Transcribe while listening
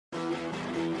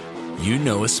You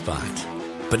know a spot,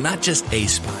 but not just a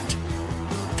spot,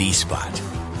 the spot.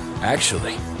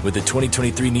 Actually, with the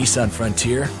 2023 Nissan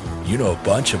Frontier, you know a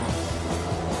bunch of them.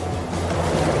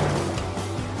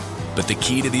 But the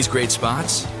key to these great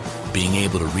spots? Being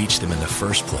able to reach them in the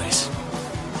first place.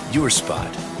 Your spot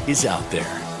is out there.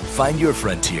 Find your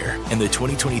Frontier in the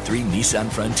 2023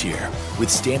 Nissan Frontier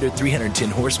with standard 310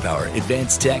 horsepower,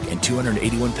 advanced tech, and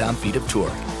 281 pound-feet of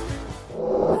torque.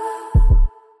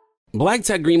 Black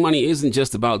Tech Green Money isn't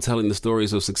just about telling the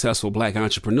stories of successful Black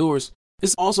entrepreneurs.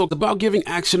 It's also about giving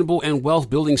actionable and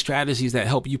wealth-building strategies that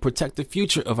help you protect the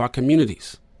future of our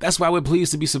communities. That's why we're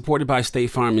pleased to be supported by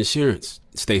State Farm Insurance.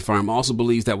 State Farm also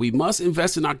believes that we must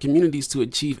invest in our communities to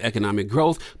achieve economic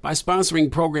growth by sponsoring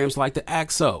programs like the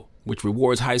ACT-SO, which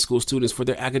rewards high school students for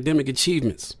their academic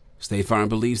achievements. State Farm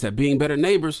believes that being better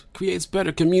neighbors creates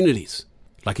better communities.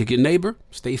 Like a good neighbor,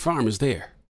 State Farm is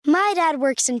there. My dad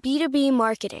works in B2B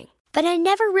marketing, but I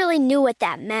never really knew what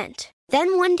that meant.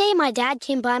 Then one day my dad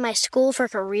came by my school for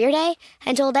career day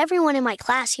and told everyone in my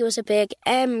class he was a big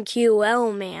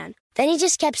MQL man. Then he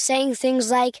just kept saying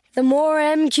things like, the more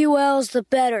MQLs, the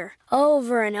better,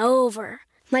 over and over.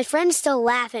 My friends still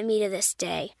laugh at me to this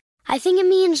day. I think it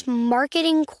means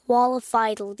marketing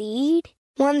qualified lead.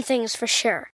 One thing's for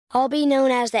sure, I'll be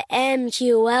known as the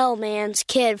MQL man's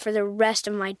kid for the rest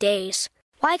of my days.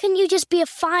 Why couldn't you just be a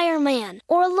fireman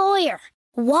or a lawyer?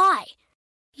 Why?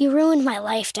 You ruined my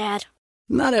life, Dad.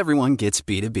 Not everyone gets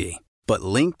B2B, but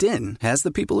LinkedIn has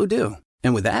the people who do.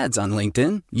 And with ads on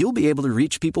LinkedIn, you'll be able to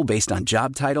reach people based on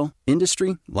job title,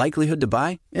 industry, likelihood to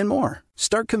buy, and more.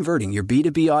 Start converting your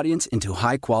B2B audience into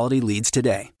high-quality leads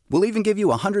today. We'll even give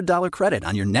you a $100 credit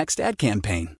on your next ad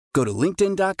campaign. Go to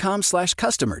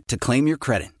linkedin.com/customer to claim your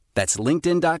credit. That's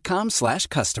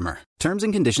linkedin.com/customer. Terms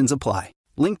and conditions apply.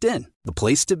 LinkedIn, the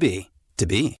place to be, to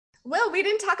be. Will, we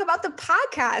didn't talk about the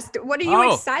podcast. What are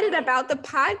you excited about the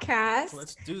podcast?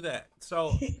 Let's do that.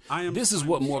 So This is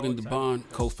what Morgan DeBond,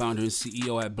 co-founder and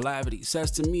CEO at Blavity,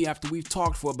 says to me after we've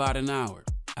talked for about an hour.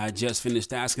 I just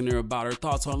finished asking her about her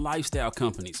thoughts on lifestyle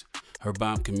companies, her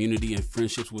bomb community and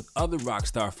friendships with other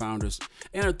rockstar founders,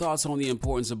 and her thoughts on the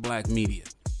importance of Black media.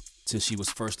 Since she was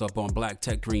first up on Black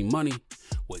Tech Green Money,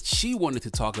 what she wanted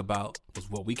to talk about was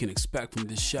what we can expect from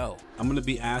this show. I'm going to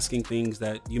be asking things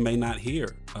that you may not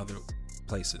hear other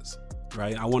places,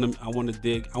 right? I want to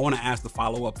ask the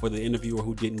follow-up for the interviewer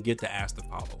who didn't get to ask the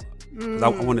follow-up. Because I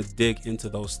want to dig into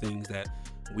those things that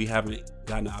we haven't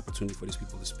gotten the opportunity for these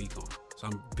people to speak on. So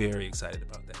I'm very excited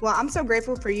about that. Well, I'm so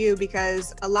grateful for you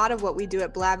because a lot of what we do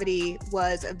at Blavity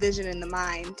was a vision in the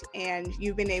mind, and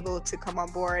you've been able to come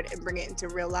on board and bring it into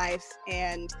real life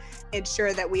and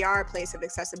ensure that we are a place of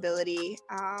accessibility.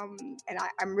 And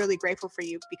I'm really grateful for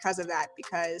you because of that,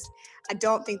 because I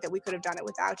don't think that we could have done it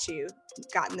without you,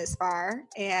 gotten this far.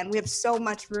 And we have so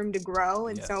much room to grow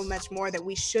and so much more that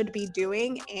we should be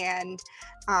doing. And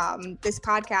this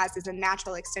podcast is a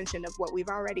natural extension of what we've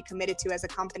already committed to as a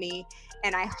company.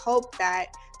 And I hope that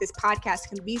this podcast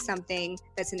can be something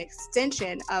that's an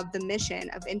extension of the mission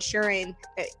of ensuring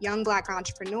that young Black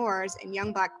entrepreneurs and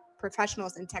young Black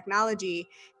professionals in technology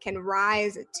can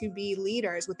rise to be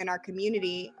leaders within our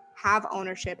community, have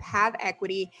ownership, have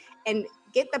equity, and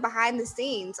get the behind the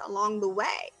scenes along the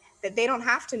way. That they don't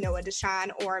have to know a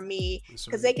Deshaun or a me,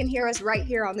 because they can hear us right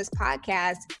here on this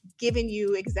podcast, giving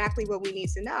you exactly what we need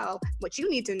to know, what you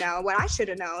need to know, what I should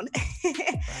have known,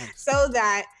 so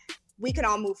that we can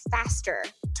all move faster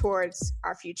towards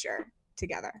our future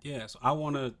together. Yeah, so I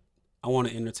want to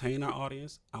entertain our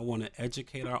audience. I want to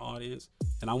educate our audience,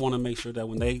 and I want to make sure that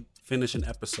when they finish an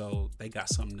episode, they got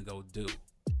something to go do.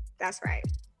 That's right.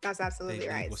 That's absolutely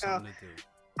right. So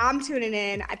I'm tuning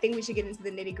in. I think we should get into the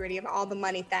nitty gritty of all the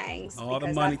money things. All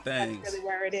the money things. That's really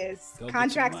where it is.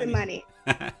 Contracts and money.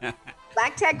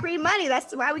 Black Tech Green Money.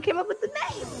 That's why we came up with the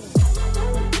name.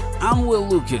 I'm Will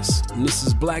Lucas, and this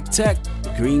is Black Tech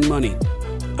Green Money.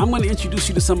 I'm going to introduce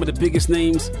you to some of the biggest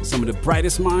names, some of the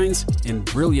brightest minds, and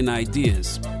brilliant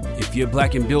ideas. If you're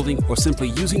Black in building or simply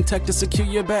using tech to secure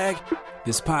your bag,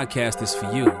 this podcast is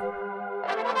for you.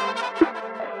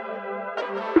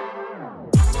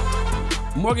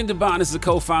 Morgan DeBond is the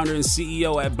co-founder and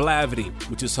CEO at Blavity,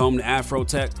 which is home to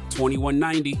Afrotech,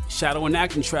 2190, Shadow and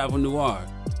Acting Travel Noir.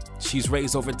 She's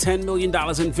raised over $10 million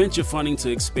in venture funding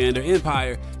to expand her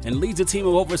empire and leads a team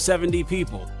of over 70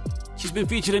 people. She's been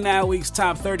featured in Adweek's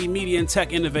Top 30 Media and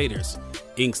Tech Innovators,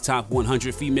 Inc.'s Top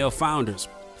 100 Female Founders,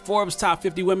 Forbes' Top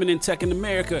 50 Women in Tech in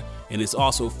America, and is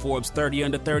also Forbes 30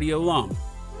 Under 30 alum.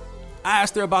 I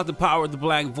asked her about the power of the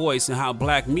Black voice and how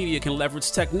Black media can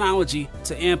leverage technology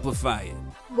to amplify it.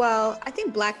 Well, I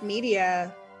think Black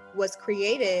media was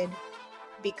created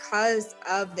because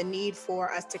of the need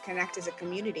for us to connect as a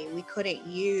community, we couldn't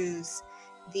use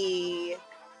the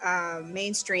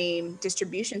mainstream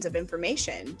distributions of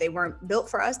information. They weren't built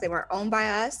for us, they weren't owned by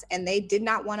us, and they did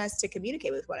not want us to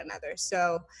communicate with one another.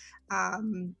 So,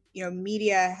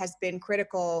 media has been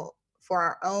critical for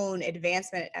our own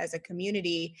advancement as a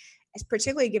community,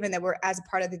 particularly given that we're as a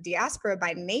part of the diaspora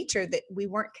by nature, that we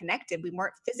weren't connected, we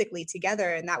weren't physically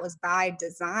together. And that was by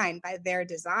design, by their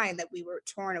design, that we were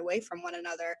torn away from one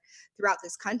another throughout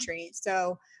this country.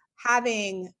 So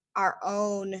having our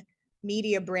own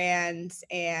media brands,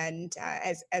 and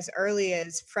as early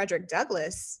as Frederick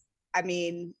Douglass, I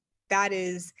mean, that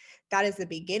is the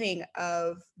beginning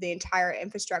of the entire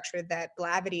infrastructure that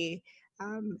Blavity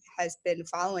has been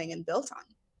following and built on.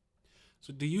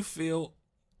 So do you feel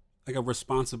like a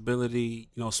responsibility,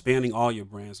 spanning all your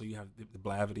brands? So you have the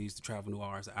Blavities, the Travel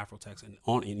Noirs, the Afrotechs, and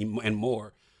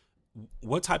more.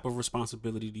 What type of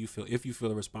responsibility do you feel, if you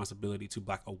feel a responsibility, to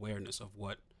Black awareness of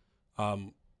what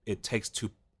it takes to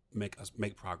make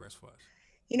progress for us?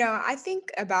 I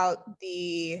think about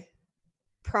the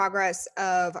progress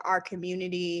of our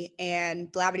community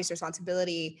and Blavity's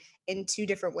responsibility in two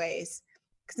different ways.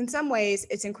 Because in some ways,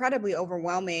 it's incredibly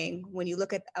overwhelming when you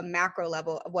look at a macro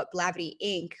level of what Blavity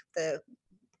Inc., the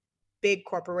big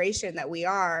corporation that we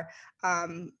are,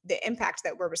 the impact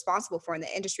that we're responsible for in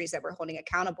the industries that we're holding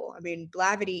accountable. I mean,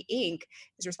 Blavity Inc.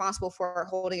 is responsible for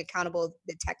holding accountable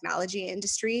the technology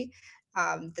industry,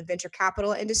 the venture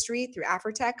capital industry through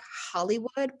Afrotech,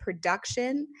 Hollywood,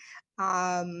 production,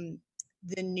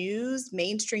 the news,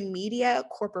 mainstream media,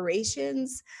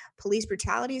 corporations, police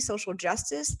brutality, social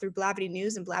justice through Blavity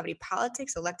News and Blavity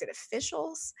Politics, elected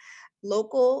officials,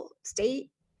 local, state,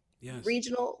 yes,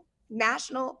 regional,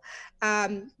 national,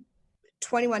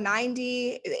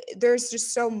 2190. There's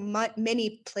just so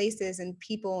many places and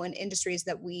people and industries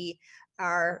that we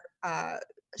are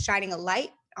shining a light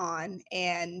on,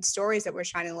 and stories that we're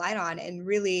shining a light on, and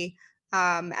really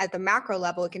at the macro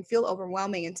level, it can feel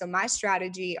overwhelming. And so my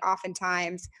strategy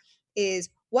oftentimes is,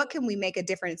 what can we make a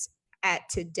difference at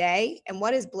today? And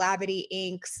what is Blavity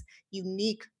Inc.'s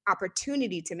unique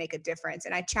opportunity to make a difference?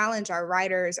 And I challenge our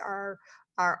writers, our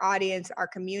audience, our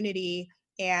community,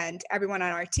 and everyone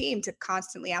on our team to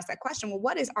constantly ask that question. Well,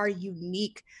 what is our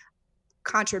unique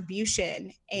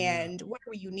contribution, and what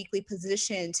are we uniquely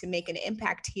positioned to make an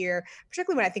impact here?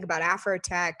 Particularly when I think about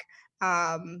Afrotech,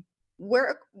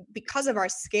 we're, because of our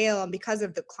scale and because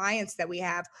of the clients that we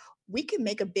have, we can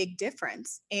make a big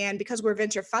difference. And because we're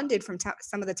venture funded from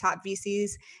some of the top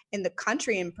VCs in the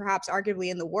country, and perhaps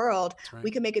arguably in the world, right, we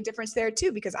can make a difference there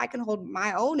too, because I can hold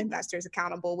my own investors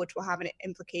accountable, which will have an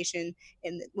implication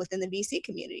within the VC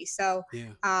community. So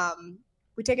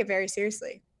we take it very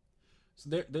seriously.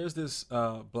 So there's this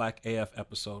Black AF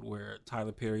episode where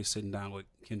Tyler Perry's sitting down with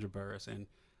Kendra Burris and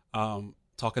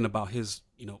talking about his,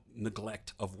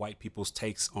 neglect of white people's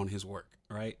takes on his work,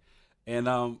 right? And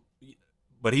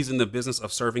but he's in the business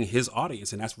of serving his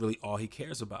audience, and that's really all he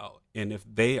cares about. And if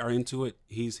they are into it,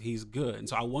 he's good. And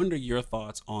so I wonder your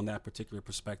thoughts on that particular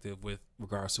perspective with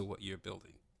regards to what you're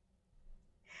building.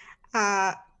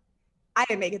 I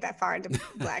didn't make it that far into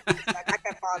Black. I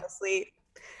kept falling asleep.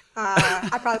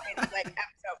 I probably made it like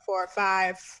episode 4 or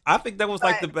 5. I think that was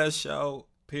like the best show,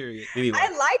 period. Anyway,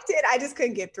 I liked it. I just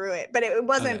couldn't get through it. But it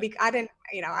wasn't because I didn't,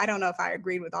 I don't know if I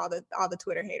agreed with all the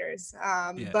Twitter haters.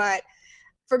 But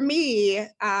for me,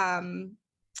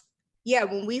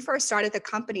 when we first started the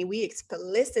company, we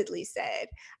explicitly said,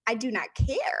 I do not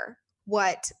care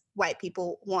what white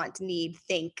people want, need,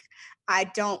 think. I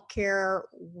don't care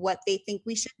what they think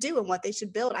we should do and what they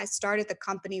should build. I started the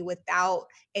company without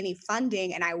any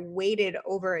funding, and I waited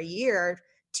over a year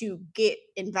to get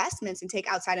investments and take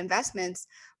outside investments,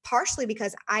 partially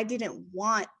because I didn't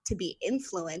want to be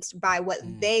influenced by what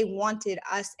they wanted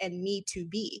us and me to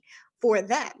be for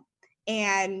them.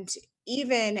 And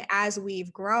even as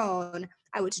we've grown,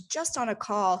 I was just on a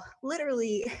call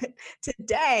literally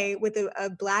today with a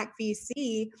Black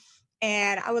VC,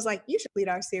 and I was like, you should lead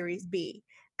our Series B.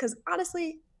 Because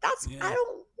honestly, I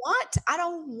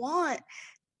don't want,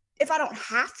 if I don't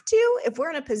have to, if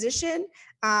we're in a position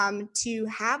to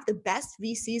have the best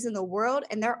VCs in the world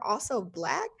and they're also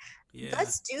Black,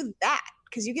 let's do that.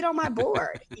 Because you get on my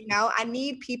board. I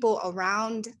need people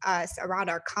around us, around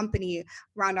our company,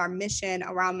 around our mission,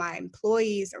 around my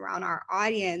employees, around our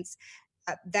audience,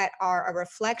 that are a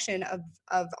reflection of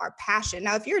our passion.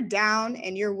 Now, if you're down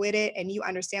and you're with it and you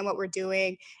understand what we're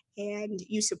doing and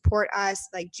you support us,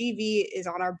 like GV is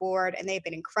on our board and they've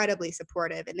been incredibly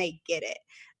supportive and they get it.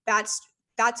 That's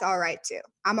all right too.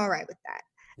 I'm all right with that.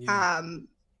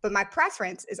 But my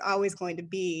preference is always going to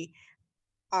be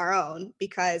our own,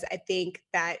 because I think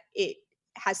that it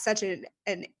has such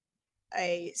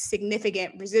a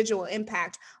significant residual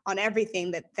impact on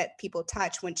everything that people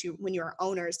touch when you're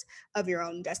owners of your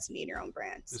own destiny and your own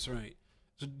brands. That's right.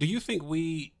 So do you think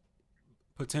we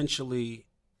potentially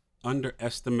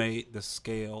underestimate the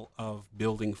scale of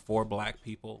building for Black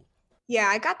people? Yeah,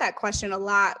 I got that question a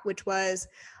lot, which was,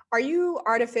 are you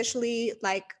artificially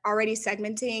like already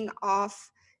segmenting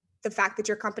off the fact that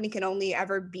your company can only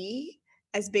ever be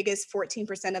as big as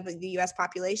 14% of the US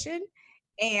population?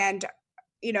 And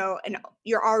and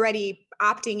you're already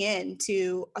opting in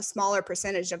to a smaller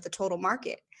percentage of the total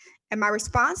market. And my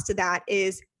response to that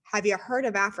is, have you heard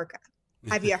of Africa?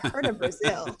 Have you heard of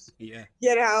Brazil? Yeah.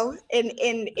 And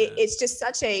it's just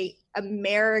such a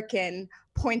American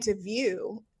point of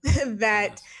view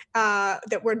that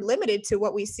that we're limited to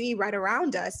what we see right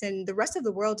around us, and the rest of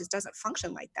the world just doesn't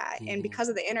function like that. Mm-hmm. And because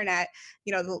of the internet,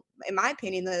 in my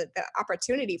opinion, the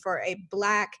opportunity for a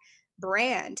Black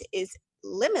brand is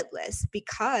limitless,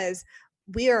 because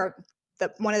we are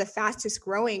one of the fastest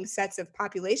growing sets of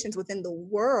populations within the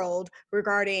world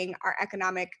regarding our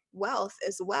economic wealth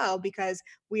as well, because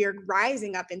we are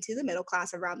rising up into the middle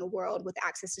class around the world with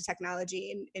access to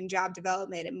technology and job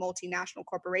development and multinational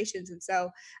corporations. And so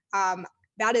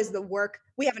that is the work.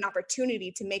 We have an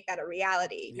opportunity to make that a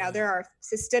reality. Yeah. Now, there are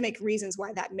systemic reasons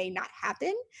why that may not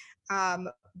happen,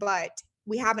 but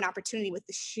we have an opportunity with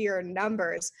the sheer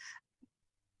numbers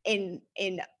in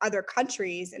other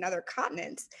countries and other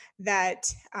continents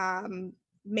that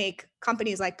make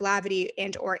companies like Blavity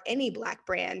and or any Black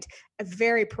brand a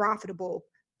very profitable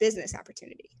business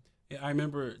opportunity. Yeah, I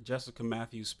remember Jessica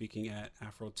Matthews speaking at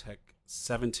Afrotech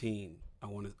 17. I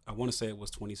want to say it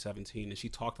was 2017, and she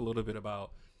talked a little bit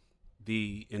about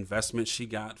the investment she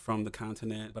got from the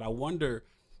continent. But I wonder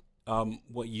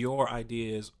what your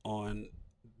idea is on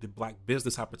the Black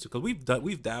business opportunity, because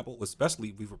we've dabbled,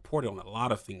 especially we've reported on a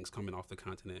lot of things coming off the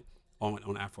continent on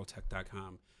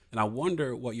Afrotech.com, and I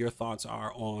wonder what your thoughts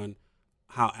are on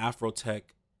how Afrotech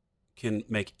can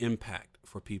make impact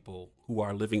for people who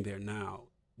are living there now,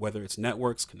 whether it's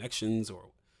networks, connections,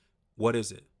 or what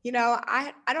is it?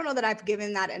 I don't know that I've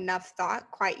given that enough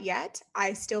thought quite yet.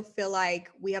 I still feel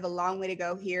like we have a long way to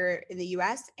go here in the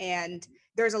US, and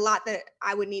there's a lot that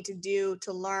I would need to do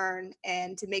to learn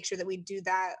and to make sure that we do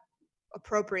that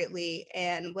appropriately.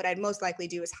 And what I'd most likely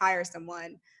do is hire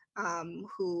someone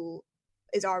who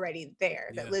is already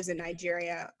there, that lives in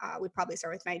Nigeria. We'd probably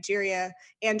start with Nigeria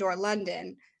and or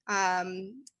London,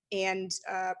 and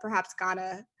perhaps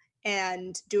Ghana,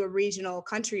 and do a regional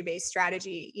country-based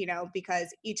strategy,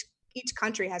 because each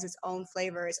country has its own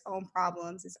flavor, its own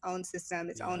problems, its own system,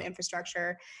 its own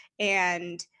infrastructure.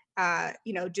 And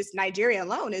just Nigeria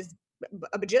alone is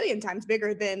a bajillion times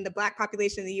bigger than the Black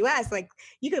population in the US. Like,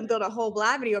 you can build a whole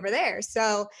Blavity over there.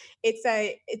 So it's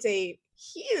a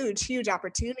huge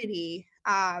opportunity.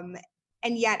 And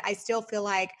yet I still feel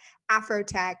like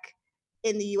Afrotech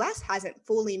in the US hasn't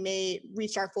fully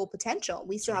reached our full potential.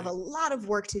 We still have a lot of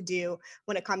work to do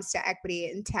when it comes to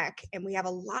equity in tech. And we have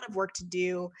a lot of work to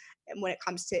do when it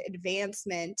comes to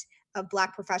advancement of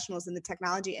Black professionals in the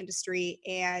technology industry,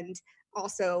 and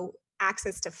also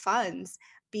access to funds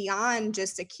beyond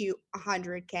just a cute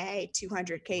 $100K,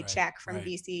 $200K check from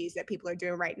VCs that people are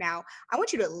doing right now. I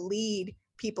want you to lead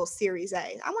people's Series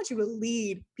A. I want you to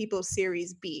lead people's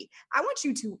Series B. I want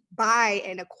you to buy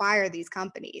and acquire these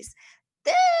companies.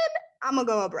 Then I'm gonna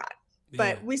go abroad.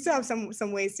 But we still have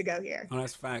some ways to go here. Oh,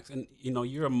 that's facts. And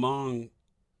you're among,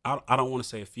 I don't want to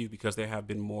say a few, because there have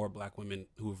been more Black women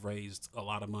who have raised a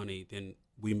lot of money than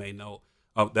we may know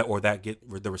that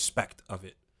get the respect of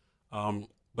it.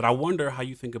 But I wonder how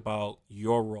you think about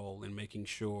your role in making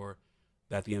sure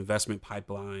that the investment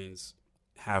pipelines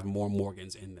have more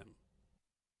Morgans in them.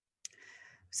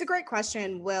 It's a great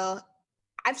question, Will.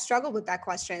 I've struggled with that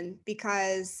question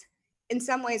because in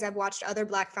some ways I've watched other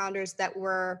Black founders that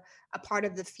were a part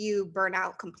of the few burn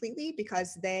out completely,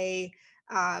 because they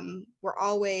were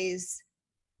always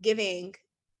giving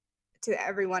to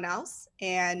everyone else.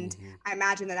 And I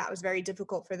imagine that was very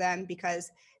difficult for them,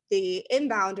 because the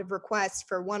inbound of requests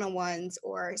for one-on-ones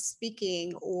or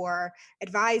speaking or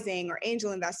advising or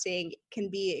angel investing can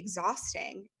be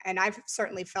exhausting. And I've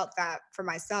certainly felt that for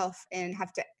myself, and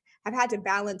have had to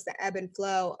balance the ebb and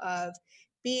flow of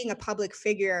being a public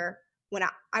figure when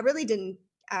I really didn't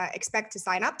expect to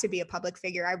sign up to be a public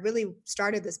figure. I really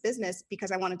started this business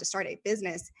because I wanted to start a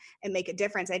business and make a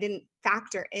difference. I didn't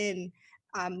factor in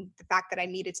the fact that I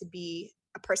needed to be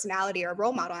a personality or a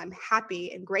role model. I'm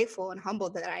happy and grateful and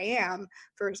humbled that I am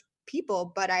for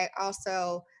people, but I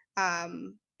also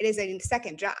it is a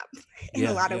second job in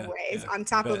a lot of ways, on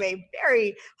top of a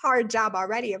very hard job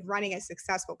already of running a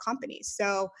successful company.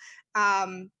 So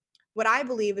what I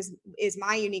believe is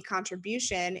my unique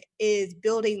contribution is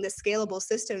building the scalable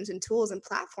systems and tools and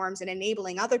platforms and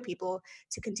enabling other people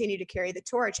to continue to carry the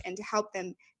torch and to help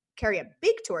them carry a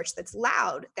big torch that's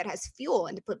loud, that has fuel,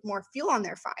 and to put more fuel on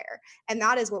their fire. And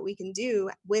that is what we can do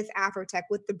with Afrotech,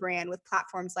 with the brand, with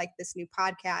platforms like this new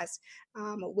podcast,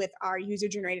 with our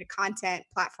user-generated content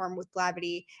platform with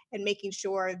Blavity, and making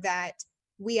sure that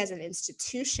we as an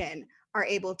institution are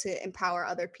able to empower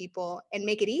other people and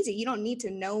make it easy. You don't need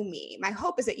to know me. My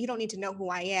hope is that you don't need to know who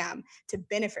I am to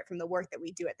benefit from the work that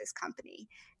we do at this company.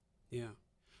 Yeah.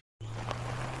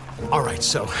 All right,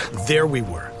 so there we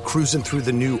were, cruising through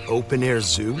the new open-air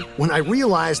zoo, when I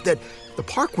realized that the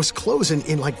park was closing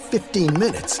in like 15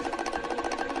 minutes.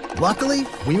 Luckily,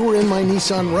 we were in my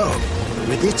Nissan Rogue.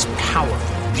 With its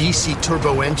powerful VC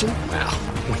turbo engine, well,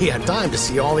 we had time to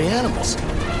see all the animals.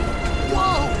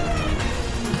 Whoa!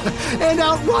 And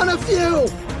outrun a few!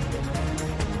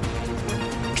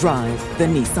 Drive the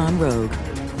Nissan Rogue.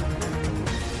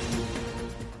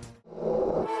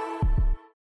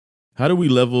 How do we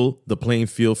level the playing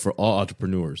field for all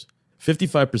entrepreneurs?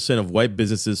 55% of white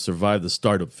businesses survive the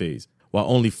startup phase, while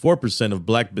only 4% of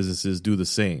black businesses do the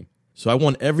same. So I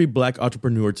want every black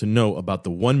entrepreneur to know about the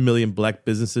 1 Million Black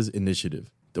Businesses Initiative.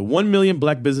 The 1 Million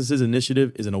Black Businesses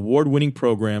Initiative is an award-winning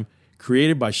program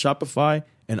created by Shopify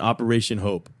and Operation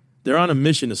Hope. They're on a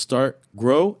mission to start,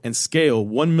 grow, and scale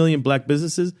 1 million black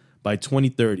businesses by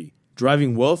 2030,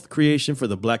 driving wealth creation for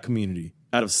the black community.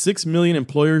 Out of 6 million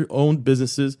employer-owned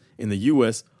businesses in the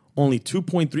U.S., only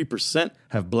 2.3%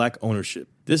 have black ownership.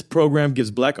 This program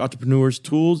gives black entrepreneurs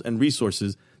tools and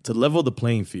resources to level the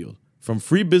playing field, from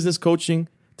free business coaching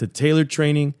to tailored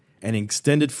training and an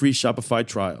extended free Shopify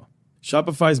trial.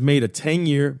 Shopify's made a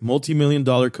 10-year,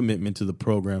 multi-million-dollar commitment to the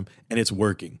program, and it's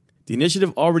working. The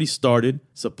initiative already started,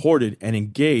 supported, and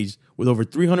engaged with over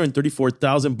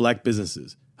 334,000 black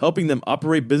businesses, helping them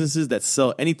operate businesses that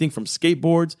sell anything from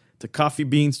skateboards to coffee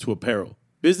beans to apparel.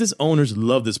 Business owners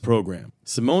love this program.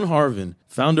 Simone Harvin,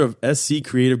 founder of SC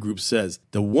Creative Group, says,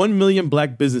 "The 1 million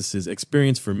black businesses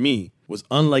experience for me was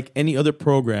unlike any other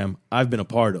program I've been a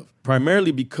part of,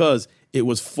 primarily because it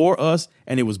was for us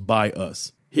and it was by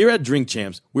us." Here at Drink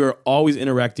Champs, we are always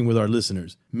interacting with our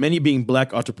listeners, many being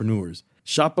black entrepreneurs.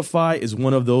 Shopify is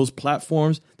one of those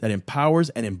platforms that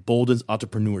empowers and emboldens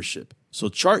entrepreneurship. So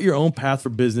chart your own path for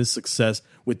business success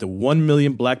with the 1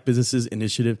 Million Black Businesses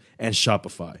Initiative and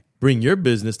Shopify. Bring your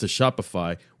business to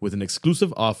Shopify with an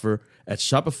exclusive offer at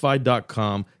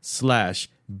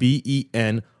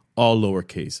shopify.com/BEN, all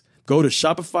lowercase. Go to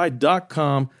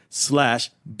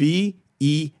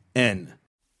shopify.com/BEN.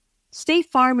 State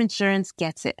Farm Insurance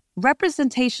gets it.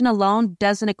 Representation alone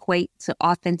doesn't equate to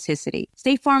authenticity.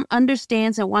 State Farm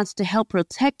understands and wants to help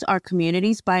protect our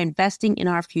communities by investing in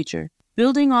our future,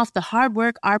 building off the hard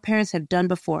work our parents have done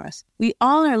before us. We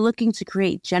all are looking to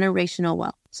create generational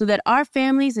wealth so that our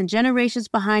families and generations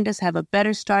behind us have a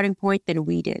better starting point than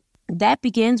we did. That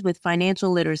begins with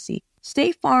financial literacy.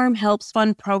 State Farm helps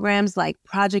fund programs like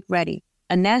Project Ready,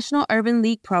 a National Urban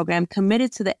League program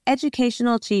committed to the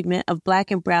educational achievement of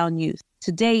Black and Brown youth.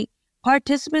 To date,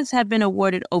 participants have been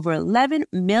awarded over $11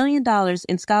 million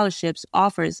in scholarships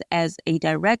offers as a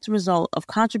direct result of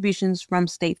contributions from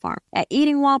State Farm. At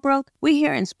Eating While Broke, we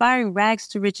hear inspiring rags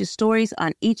to riches stories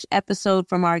on each episode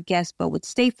from our guests, but with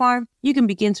State Farm, you can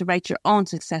begin to write your own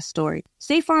success story.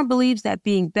 State Farm believes that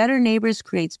being better neighbors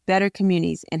creates better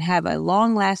communities and have a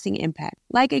long-lasting impact.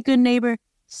 Like a good neighbor,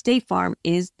 State Farm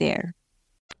is there.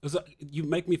 You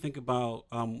make me think about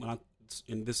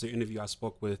in this interview I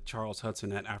spoke with Charles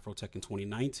Hudson at Afrotech in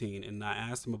 2019, and I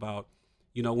asked him about,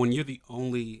 when you're the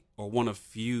only or one of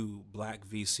few black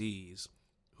VCs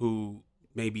who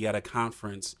may be at a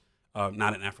conference,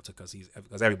 not at Afrotech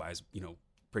because everybody's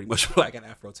pretty much black at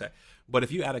Afrotech, but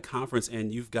if you're at a conference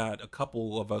and you've got a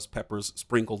couple of us peppers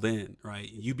sprinkled in,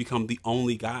 right, you become the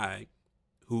only guy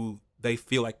who they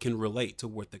feel like can relate to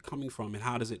where they're coming from, and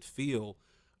how does it feel?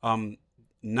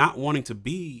 Not wanting to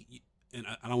be, and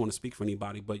I don't want to speak for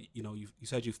anybody, but you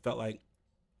said you felt like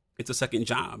it's a second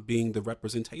job being the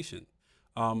representation.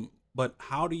 But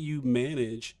how do you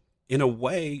manage, in a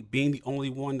way, being the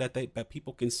only one that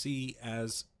people can see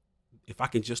as, if I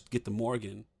can just get the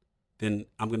Morgan, then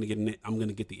I'm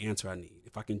gonna get the answer I need.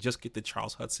 If I can just get the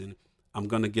Charles Hudson, I'm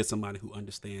gonna get somebody who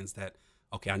understands that,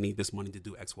 okay, I need this money to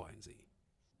do X, Y, and Z.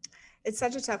 It's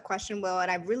such a tough question, Will, and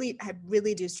I really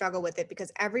do struggle with it,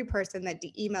 because every person that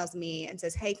emails me and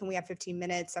says, "Hey, can we have 15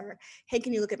 minutes?" or "Hey,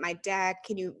 can you look at my deck?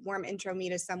 Can you warm intro me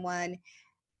to someone?"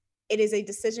 It is a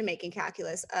decision-making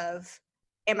calculus of,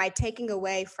 am I taking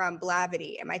away from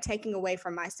Blavity? Am I taking away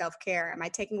from my self-care? Am I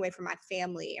taking away from my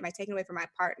family? Am I taking away from my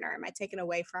partner? Am I taking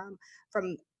away from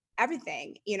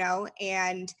everything,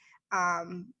 And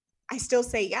I still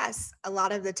say yes a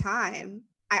lot of the time.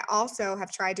 I also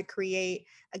have tried to create,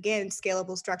 again,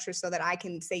 scalable structures so that I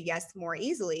can say yes more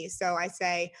easily. So I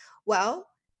say, well,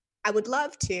 I would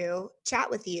love to chat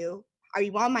with you. Are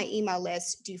you on my email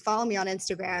list? Do you follow me on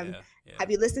Instagram? Yeah.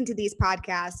 Have you listened to these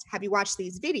podcasts? Have you watched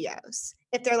these videos?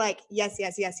 If they're like, yes,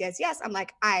 I'm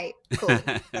like, cool,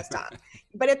 let's talk.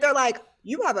 But if they're like,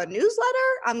 you have a newsletter?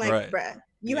 I'm like, Right. bruh,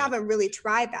 you haven't really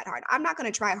tried that hard. I'm not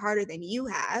going to try harder than you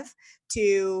have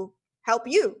to help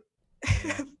you.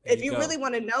 If you really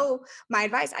want to know my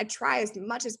advice, I try as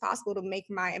much as possible to make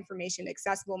my information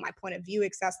accessible, my point of view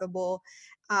accessible.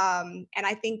 And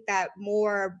I think that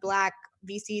more Black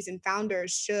VCs and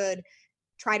founders should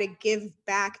try to give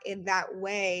back in that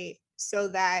way, so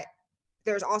that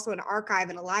there's also an archive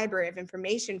and a library of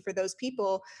information for those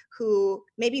people who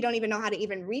maybe don't even know how to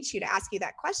even reach you to ask you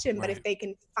that question. But if they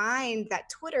can find that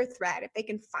Twitter thread, if they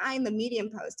can find the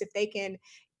Medium post, if they can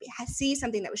see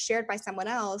something that was shared by someone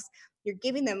else, you're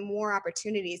giving them more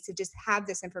opportunities to just have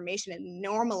this information and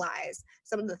normalize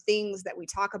some of the things that we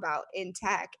talk about in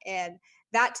tech. And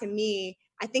that, to me,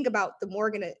 I think about the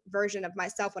Morgan version of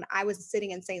myself when I was sitting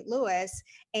in St. Louis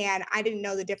and I didn't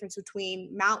know the difference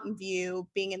between Mountain View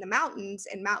being in the mountains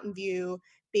and Mountain View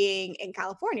being in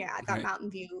California. I thought Mountain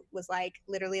View was like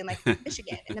literally in like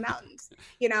Michigan in the mountains,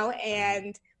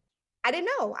 and I didn't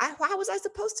know. How was I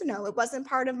supposed to know? It wasn't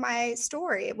part of my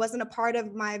story. It wasn't a part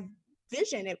of my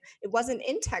vision. It wasn't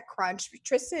in TechCrunch.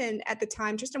 Tristan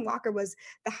Walker was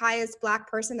the highest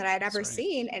Black person that I had ever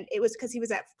seen. And it was because he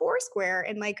was at Foursquare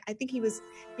and like, I think he was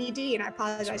BD, and I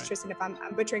apologize, Tristan, if I'm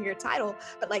butchering your title,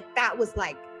 but like, that was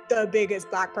like the biggest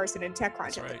Black person in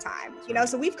TechCrunch at the time,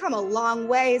 so we've come a long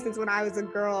way since when I was a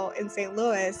girl in St.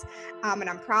 Louis. And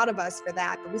I'm proud of us for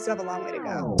that, but we still have a long way to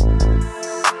go.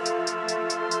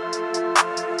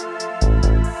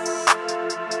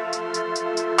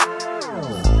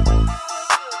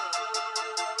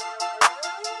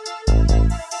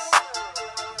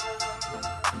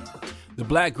 The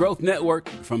Black Growth Network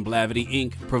from Blavity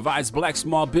Inc. provides Black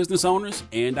small business owners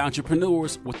and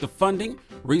entrepreneurs with the funding,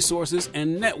 resources,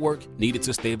 and network needed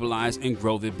to stabilize and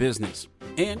grow their business.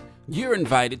 And you're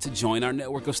invited to join our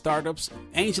network of startups,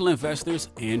 angel investors,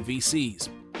 and VCs,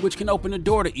 which can open the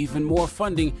door to even more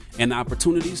funding and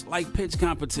opportunities like pitch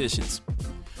competitions.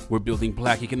 We're building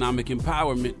Black economic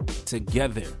empowerment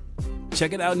together.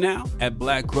 Check it out now at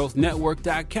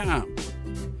blackgrowthnetwork.com.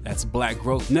 That's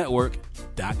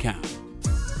blackgrowthnetwork.com.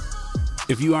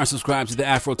 If you aren't subscribed to the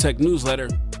Afrotech newsletter,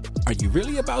 are you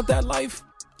really about that life?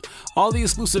 All the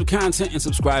exclusive content and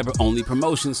subscriber-only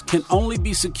promotions can only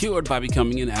be secured by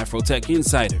becoming an Afrotech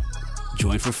insider.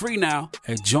 Join for free now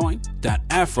at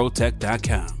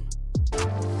join.afrotech.com.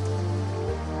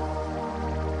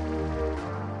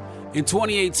 In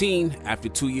 2018, after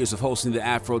 2 years of hosting the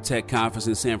Afrotech conference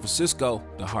in San Francisco,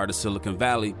 the heart of Silicon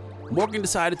Valley, Morgan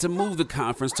decided to move the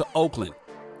conference to Oakland,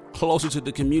 closer to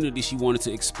the community she wanted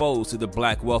to expose to the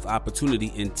Black wealth opportunity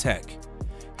in tech.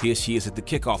 Here she is at the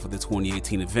kickoff of the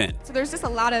 2018 event. So there's just a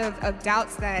lot of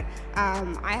doubts that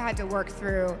I had to work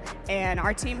through, and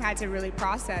our team had to really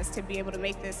process to be able to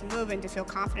make this move and to feel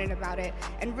confident about it.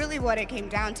 And really what it came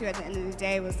down to at the end of the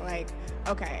day was like,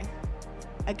 okay,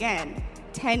 again,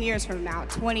 10 years from now,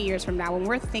 20 years from now, when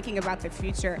we're thinking about the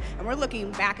future and we're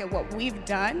looking back at what we've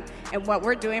done and what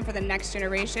we're doing for the next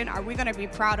generation, are we going to be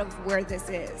proud of where this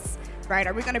is, right?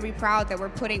 Are we going to be proud that we're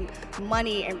putting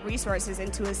money and resources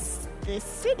into this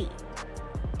city?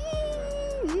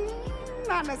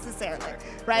 Not necessarily,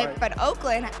 right? But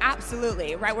Oakland,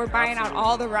 absolutely, right? We're buying out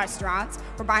all the restaurants.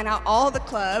 We're buying out all the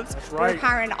clubs. We're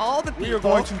hiring all the people. We are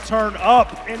going to turn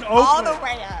up in Oakland. All the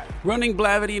way up. Running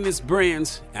Blavity and its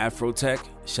brands, Afrotech,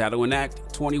 Shadow and Act,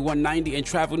 2190, and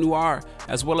Travel Noir,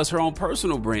 as well as her own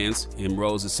personal brands,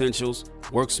 Emerald's Essentials,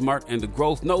 Work Smart, and the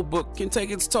Growth Notebook, can take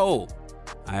its toll.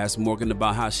 I asked Morgan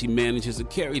about how she manages to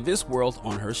carry this world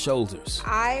on her shoulders.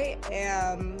 I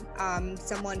am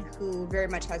someone who very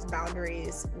much has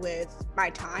boundaries with my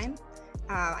time.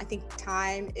 I think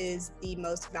time is the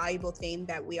most valuable thing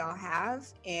that we all have.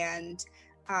 And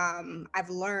I've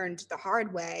learned the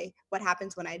hard way what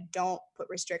happens when I don't put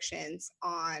restrictions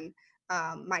on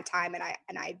my time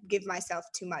and I give myself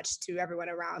too much to everyone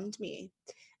around me.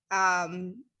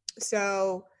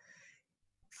 So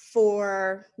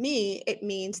for me, it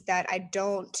means that I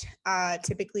don't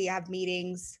typically have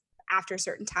meetings after a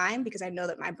certain time because I know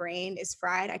that my brain is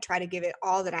fried. I try to give it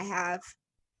all that I have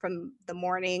from the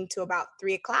morning to about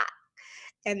 3 o'clock.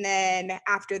 And then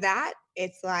after that,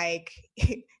 it's like,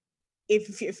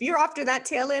 if you're off to that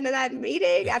tail end of that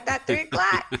meeting at that 3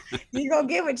 o'clock, you're going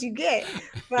to get what you get.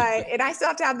 And I still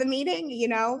have to have the meeting,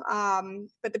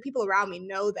 but the people around me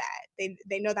know that.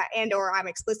 They know that, and or I'm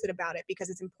explicit about it because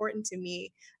it's important to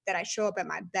me that I show up at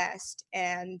my best.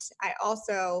 And I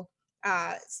also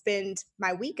spend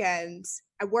my weekends,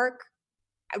 I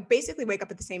basically wake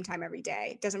up at the same time every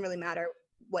day. It doesn't really matter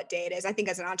what day it is. I think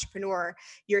as an entrepreneur,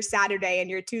 your Saturday and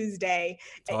your Tuesday,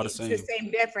 it's the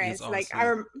same difference.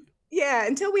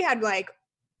 Until we had like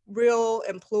real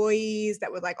employees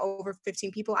that were like over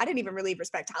 15 people, I didn't even really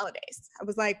respect holidays. I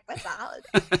was like, what's a holiday?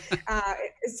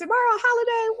 Is tomorrow a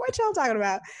holiday? What y'all talking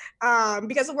about?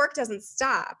 Because the work doesn't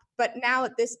stop. But now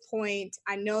at this point,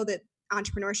 I know that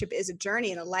entrepreneurship is a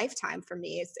journey and a lifetime for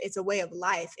me. It's a way of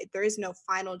life. There is no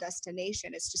final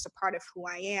destination. It's just a part of who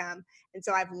I am. And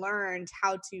so I've learned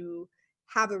how to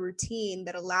have a routine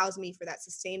that allows me for that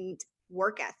sustained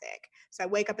work ethic. So I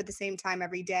wake up at the same time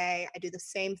every day. I do the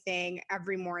same thing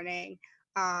every morning.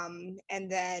 And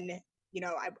then,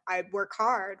 I work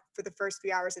hard for the first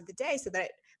few hours of the day so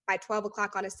that by 12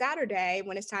 o'clock on a Saturday,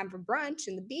 when it's time for brunch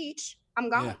and the beach, I'm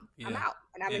gone. Yeah. I'm out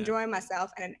and I'm enjoying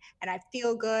myself and I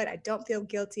feel good. I don't feel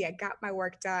guilty. I got my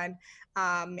work done.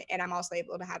 And I'm also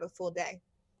able to have a full day.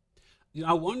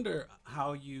 I wonder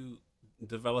how you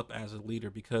develop as a leader,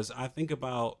 because I think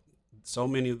about so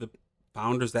many of the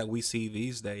founders that we see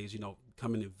these days,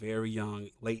 coming in very young,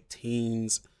 late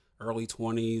teens, early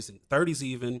 20s and 30s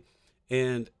even.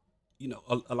 And,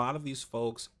 a lot of these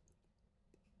folks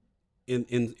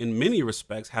in many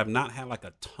respects have not had like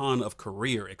a ton of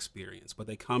career experience, but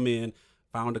they come in,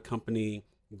 found a company,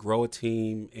 grow a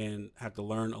team, and have to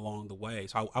learn along the way.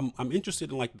 So I'm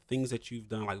interested in like the things that you've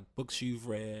done, like books you've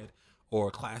read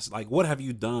or classes. Like, what have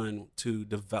you done to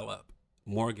develop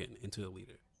Morgan into a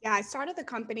leader? Yeah, I started the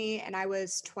company and I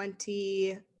was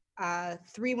 23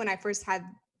 when I first had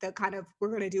the kind of we're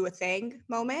going to do a thing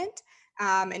moment,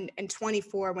 and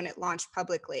 24 when it launched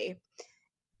publicly.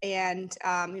 And,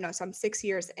 so I'm 6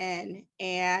 years in.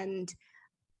 And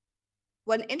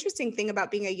one interesting thing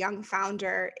about being a young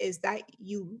founder is that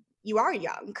you are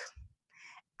young,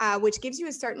 which gives you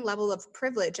a certain level of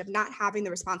privilege of not having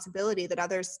the responsibility that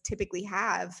others typically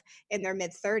have in their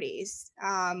mid-30s.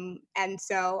 And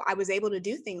so I was able to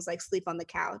do things like sleep on the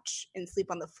couch and sleep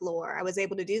on the floor. I was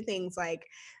able to do things like,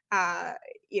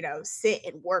 sit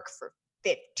and work for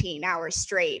 15 hours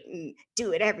straight and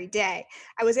do it every day.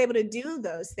 I was able to do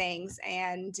those things.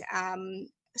 And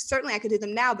certainly I could do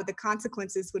them now, but the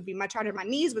consequences would be much harder. My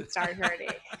knees would start hurting.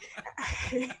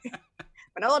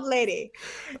 An old lady.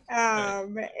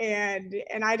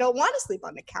 And I don't want to sleep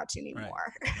on the couch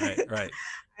anymore. Right.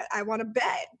 I want a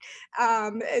bed.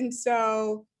 And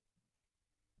so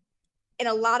in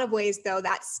a lot of ways, though,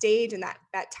 that stage and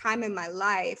that time in my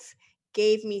life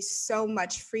gave me so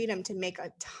much freedom to make a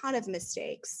ton of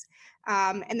mistakes.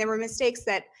 And there were mistakes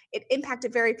that it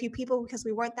impacted very few people because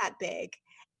we weren't that big.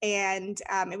 And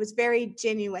it was very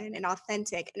genuine and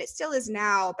authentic, and it still is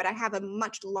now, but I have a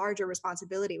much larger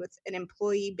responsibility with an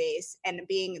employee base and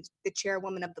being the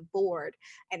chairwoman of the board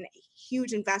and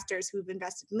huge investors who've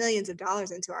invested millions of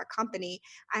dollars into our company.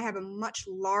 I have a much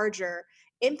larger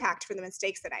impact for the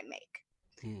mistakes that I make.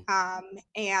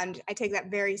 And I take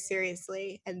that very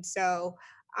seriously. And so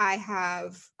I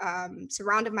have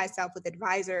surrounded myself with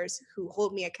advisors who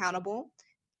hold me accountable.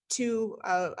 Two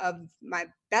of my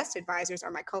best advisors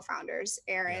are my co-founders,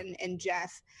 Aaron and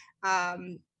Jeff.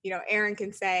 Aaron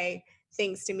can say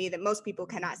things to me that most people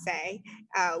cannot say,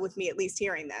 with me at least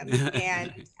hearing them.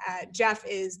 And Jeff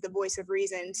is the voice of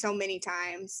reason so many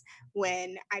times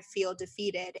when I feel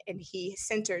defeated, and he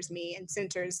centers me and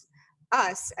centers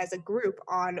us as a group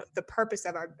on the purpose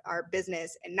of our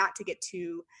business, and not to get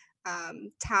too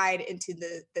tied into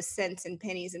the cents and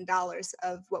pennies and dollars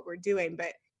of what we're doing,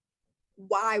 but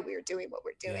why we're doing what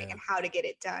we're doing and how to get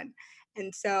it done.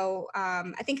 And so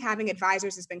I think having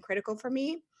advisors has been critical for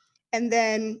me. And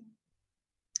then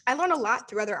I learn a lot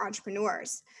through other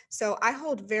entrepreneurs. So I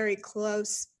hold very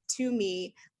close to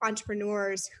me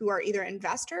entrepreneurs who are either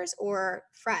investors or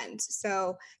friends.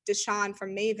 So Deshaun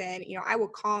from Maven, I will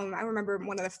call him. I remember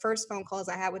one of the first phone calls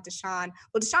I had with Deshaun.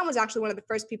 Well, Deshaun was actually one of the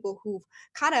first people who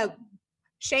kind of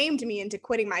shamed me into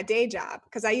quitting my day job,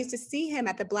 because I used to see him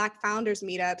at the Black Founders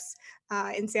meetups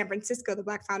in San Francisco. The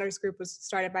Black Founders group was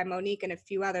started by Monique and a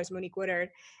few others, Monique Woodard.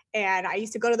 And I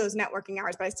used to go to those networking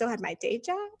hours, but I still had my day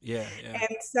job. Yeah.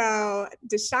 And so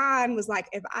Deshaun was like,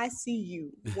 if I see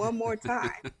you one more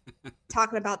time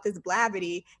talking about this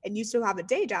Blavity and you still have a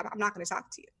day job, I'm not going to talk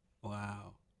to you.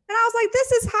 Wow. And I was like,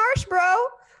 this is harsh, bro.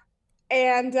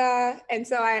 And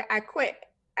so I quit.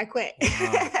 I quit.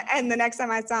 And the next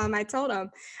time I saw him, I told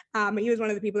him. He was one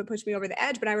of the people that pushed me over the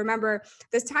edge. But I remember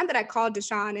this time that I called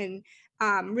Deshaun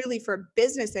and really for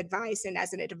business advice and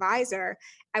as an advisor,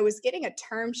 I was getting a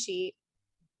term sheet.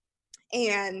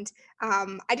 And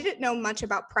I didn't know much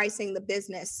about pricing the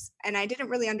business, and I didn't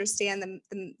really understand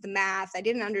the math. I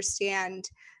didn't understand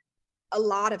a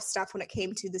lot of stuff when it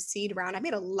came to the seed round. I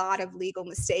made a lot of legal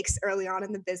mistakes early on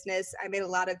in the business. I made a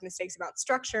lot of mistakes about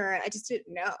structure. I just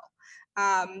didn't know.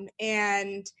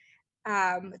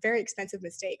 Very expensive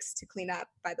mistakes to clean up,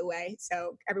 by the way.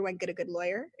 So everyone get a good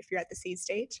lawyer if you're at the seed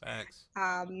stage. Thanks.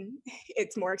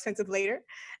 It's more expensive later.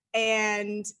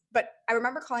 But I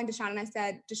remember calling Deshaun and I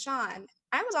said, Deshaun,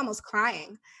 I was almost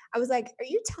crying. I was like, are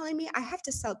you telling me I have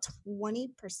to sell 20%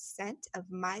 of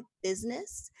my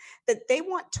business? That they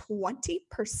want 20%?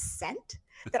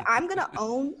 That I'm going to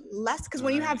own less? Because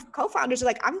when you have co-founders, you're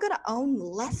like, I'm going to own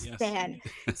less than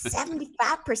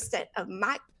 75% of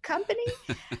my company.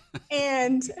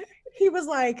 And he was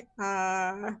like,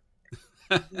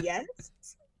 yes.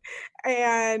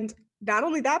 And not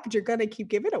only that, but you're going to keep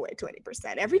giving away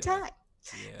 20% every time.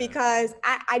 Yeah. Because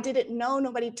I didn't know,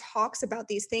 nobody talks about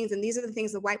these things. And these are the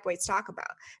things the white boys talk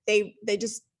about. They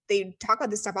talk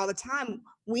about this stuff all the time.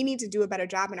 We need to do a better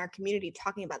job in our community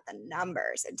talking about the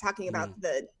numbers and talking about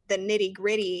the nitty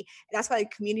gritty. And that's why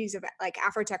communities of like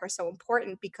Afrotech are so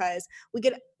important, because we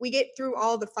get through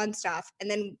all the fun stuff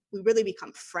and then we really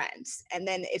become friends. And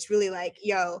then it's really like,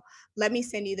 yo, let me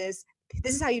send you this.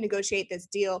 This is how you negotiate this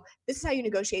deal. This is how you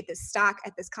negotiate this stock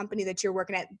at this company that you're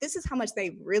working at. This is how much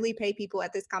they really pay people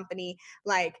at this company.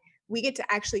 Like, we get to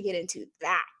actually get into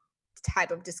that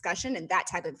type of discussion and that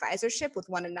type of advisorship with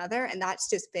one another. And that's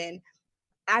just been,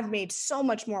 I've made so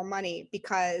much more money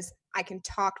because I can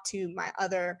talk to my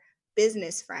other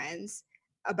business friends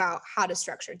about how to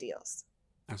structure deals.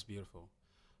 That's beautiful.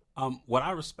 What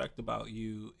I respect about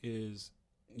you is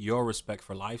your respect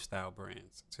for lifestyle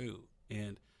brands too.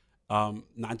 And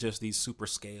not just these super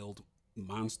scaled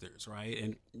monsters, right?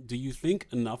 And do you think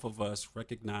enough of us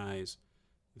recognize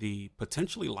the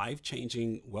potentially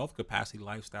life-changing wealth capacity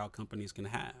lifestyle companies can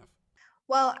have?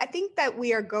 Well, I think that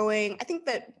I think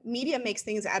that media makes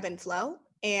things ebb and flow.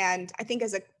 And I think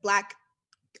as a Black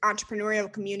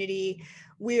entrepreneurial community,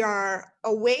 we are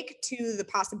awake to the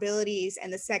possibilities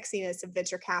and the sexiness of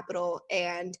venture capital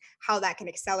and how that can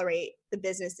accelerate the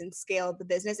business and scale the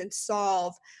business and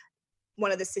solve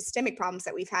one of the systemic problems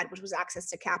that we've had, which was access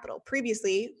to capital.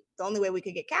 Previously, the only way we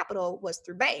could get capital was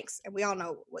through banks, and we all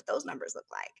know what those numbers look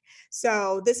like.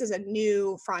 So this is a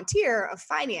new frontier of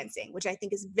financing, which I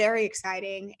think is very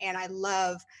exciting. And I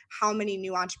love how many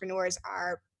new entrepreneurs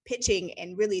are pitching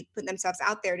and really putting themselves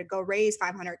out there to go raise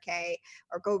 $500K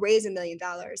or go raise $1 million.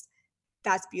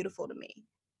 That's beautiful to me.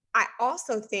 I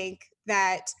also think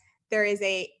that there is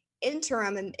a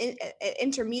interim and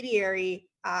intermediary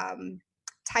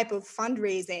type of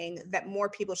fundraising that more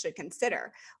people should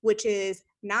consider, which is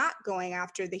not going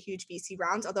after the huge VC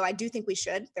rounds, although I do think we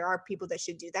should. There are people that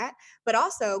should do that, but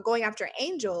also going after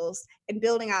angels and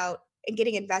building out and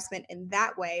getting investment in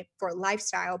that way for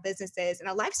lifestyle businesses. And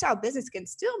a lifestyle business can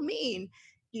still mean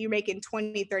you're making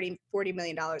 $20, $30, $40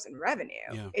 million in revenue.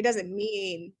 Yeah. It doesn't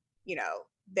mean,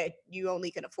 that you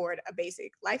only can afford a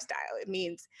basic lifestyle. It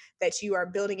means that you are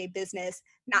building a business,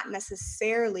 not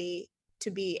necessarily to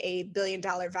be a $1 billion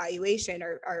valuation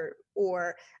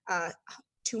or $200,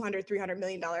 $300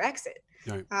 million exit.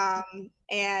 Right.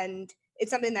 And it's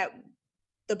something that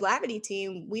the Blavity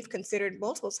team, we've considered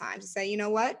multiple times to say, you know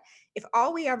what, if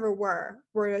all we ever were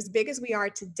as big as we are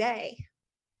today,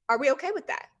 are we okay with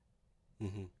that?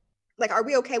 Mm-hmm. Like, are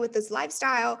we okay with this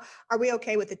lifestyle? Are we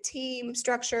okay with the team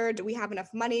structure? Do we have enough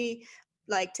money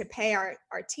to pay our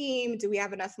team? Do we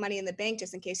have enough money in the bank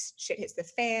just in case shit hits the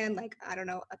fan? Like, I don't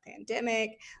know, a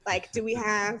pandemic. Like, do we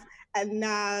have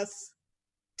enough?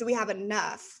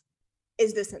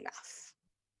 Is this enough?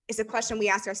 It's a question we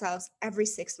ask ourselves every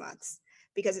 6 months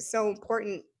because it's so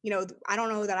important. I don't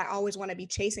know that I always want to be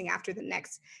chasing after the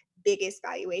next biggest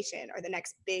valuation or the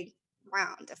next big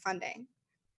round of funding.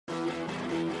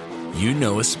 You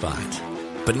know a spot,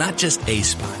 but not just a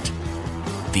spot,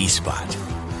 the spot.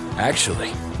 Actually,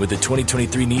 with the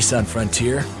 2023 Nissan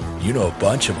Frontier, you know a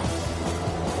bunch of them.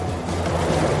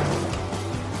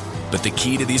 But the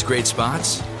key to these great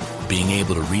spots? Being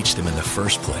able to reach them in the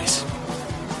first place.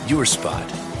 Your spot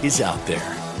is out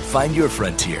there. Find your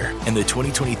Frontier in the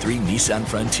 2023 Nissan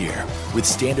Frontier with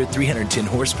standard 310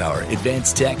 horsepower,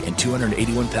 advanced tech, and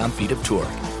 281 pound-feet of torque.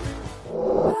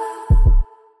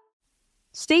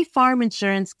 State Farm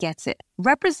Insurance gets it.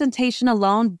 Representation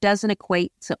alone doesn't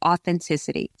equate to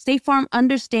authenticity. State Farm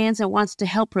understands and wants to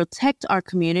help protect our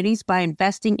communities by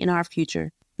investing in our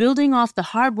future, building off the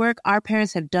hard work our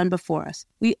parents have done before us.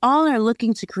 We all are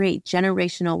looking to create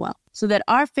generational wealth so that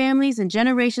our families and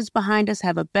generations behind us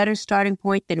have a better starting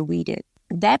point than we did.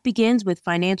 That begins with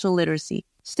financial literacy.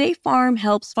 State Farm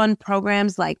helps fund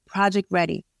programs like Project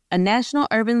Ready, a National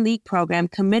Urban League program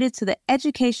committed to the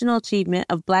educational achievement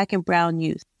of Black and Brown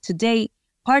youth. To date,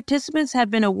 participants have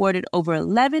been awarded over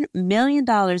 $11 million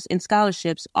in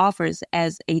scholarships offers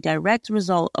as a direct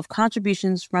result of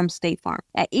contributions from State Farm.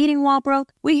 At Eating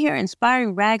Walbrook, we hear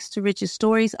inspiring rags to riches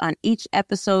stories on each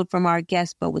episode from our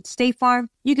guests, but with State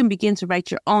Farm, you can begin to write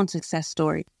your own success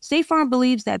story. State Farm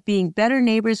believes that being better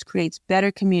neighbors creates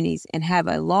better communities and have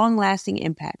a long-lasting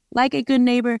impact. Like a good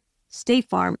neighbor, State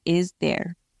Farm is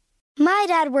there. My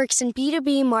dad works in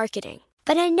B2B marketing,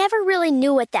 but I never really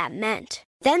knew what that meant.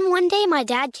 Then one day, my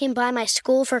dad came by my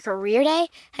school for career day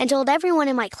and told everyone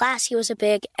in my class he was a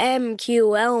big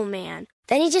MQL man.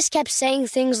 Then he just kept saying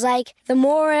things like, the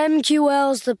more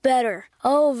MQLs, the better,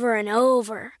 over and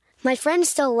over. My friends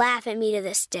still laugh at me to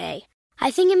this day. I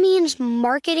think it means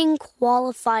marketing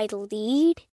qualified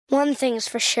lead. One thing's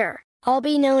for sure, I'll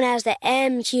be known as the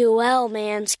MQL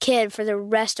man's kid for the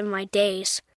rest of my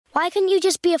days. Why couldn't you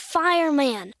just be a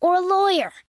fireman or a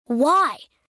lawyer? Why?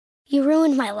 You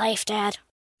ruined my life, Dad.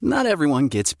 Not everyone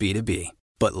gets B2B,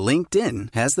 but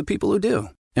LinkedIn has the people who do.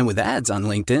 And with ads on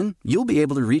LinkedIn, you'll be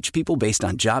able to reach people based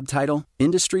on job title,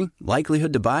 industry,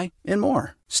 likelihood to buy, and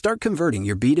more. Start converting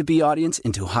your B2B audience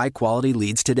into high-quality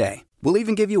leads today. We'll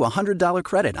even give you a $100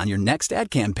 credit on your next ad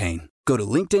campaign. Go to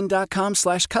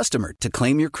linkedin.com/customer to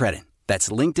claim your credit. That's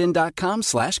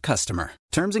linkedin.com/customer.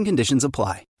 Terms and conditions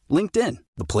apply. LinkedIn,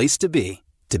 the place to be,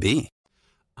 to be.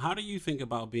 How do you think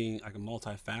about being like a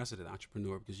multifaceted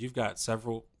entrepreneur? Because you've got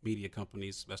several media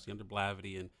companies, especially under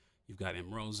Blavity, and you've got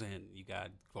M. Rosa, and you got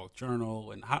Cloak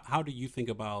Journal. And how do you think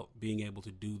about being able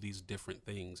to do these different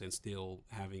things and still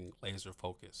having laser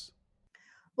focus?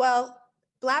 Well,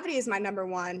 Blavity is my number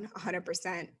one,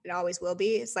 100%. It always will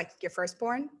be. It's like your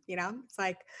firstborn, you know? It's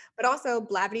like, but also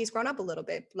Blavity's grown up a little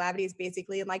bit. Blavity is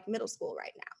basically in like middle school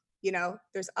right now. You know,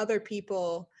 there's other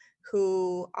people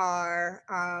who are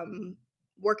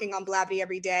working on Blavity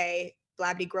every day.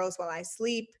 Blavity grows while I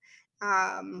sleep.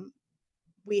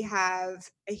 We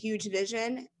have a huge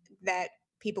vision that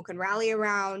people can rally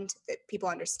around, that people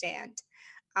understand.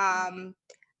 I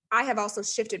have also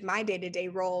shifted my day-to-day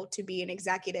role to be an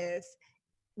executive,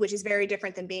 which is very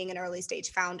different than being an early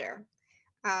stage founder.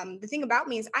 The thing about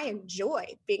me is I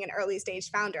enjoy being an early stage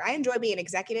founder. I enjoy being an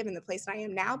executive in the place that I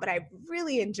am now, but I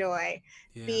really enjoy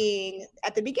being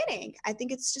at the beginning. I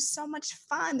think it's just so much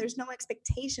fun. There's no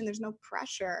expectation. There's no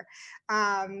pressure.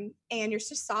 And you're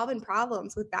just solving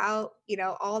problems without, you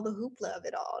know, all the hoopla of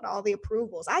it all and all the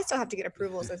approvals. I still have to get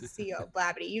approvals as the CEO of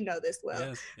Blavity. You know this,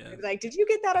 Will. Yes. Like, did you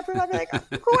get that approved? I'll be like,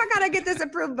 who I gotta get this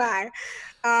approved by?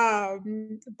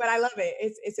 But I love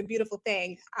it. It's a beautiful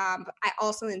thing. But I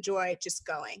also enjoy just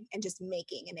going and just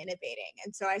making and innovating.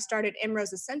 And so I started M.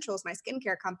 Rose Essentials, my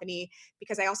skincare company,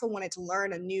 because I also wanted to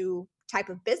learn a new type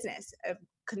of business, a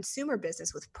consumer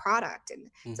business with product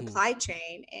and supply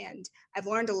chain. And I've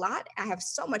learned a lot. I have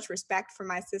so much respect for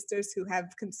my sisters who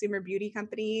have consumer beauty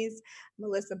companies,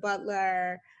 Melissa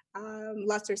Butler,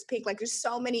 Luster's Pink, like there's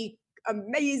so many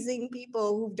amazing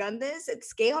people who've done this at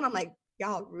scale. And I'm like,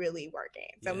 y'all really working.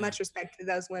 So much respect to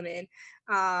those women.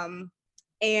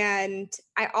 And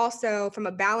I also, from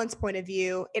a balance point of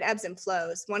view, it ebbs and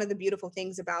flows. One of the beautiful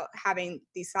things about having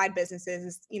these side businesses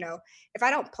is, you know, if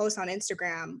I don't post on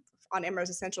Instagram on M.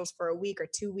 Rose Essentials for a week or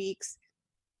 2 weeks,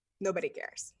 nobody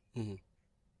cares,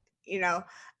 you know?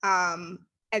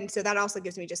 And so that also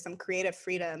gives me just some creative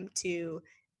freedom to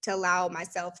allow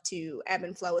myself to ebb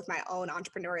and flow with my own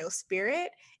entrepreneurial spirit.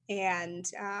 And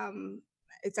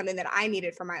it's something that I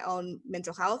needed for my own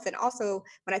mental health. And also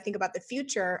when I think about the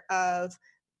future of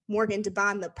Morgan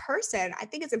DeBaun, the person, I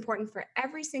think it's important for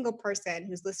every single person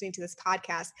who's listening to this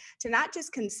podcast to not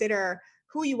just consider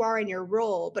who you are in your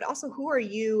role, but also who are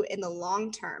you in the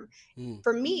long term.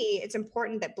 For me, it's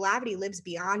important that Blavity lives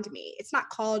beyond me. It's not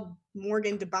called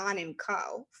Morgan DeBaun &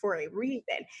 Co. for a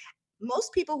reason.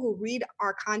 Most people who read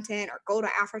our content or go to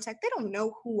Afrotech, they don't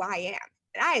know who I am.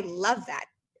 And I love that.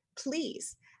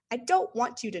 Please, I don't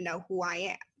want you to know who I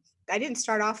am. I didn't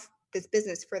start off this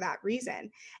business for that reason.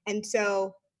 And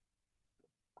so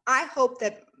I hope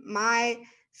that my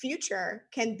future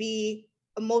can be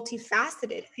a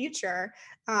multifaceted future.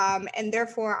 And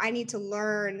therefore I need to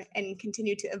learn and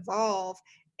continue to evolve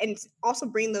and also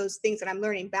bring those things that I'm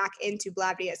learning back into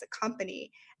Blavity as a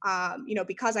company. You know,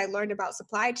 because I learned about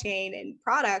supply chain and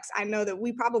products, I know that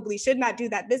we probably should not do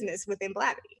that business within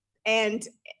Blavity. And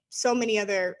so many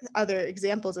other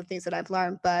examples of things that I've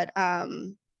learned, but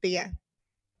yeah.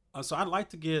 So I'd like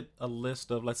to get a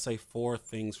list of, let's say, 4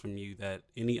 things from you that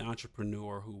any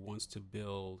entrepreneur who wants to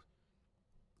build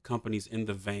companies in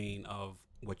the vein of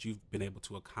what you've been able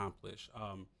to accomplish,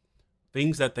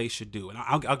 things that they should do. And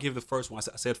I'll give the first one.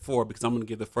 I said 4 because I'm going to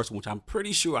give the first one, which I'm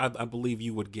pretty sure I believe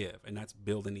you would give, and that's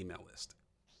build an email list.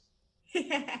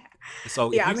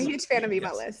 So yeah, I'm a huge fan of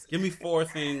email lists. Give me 4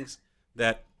 things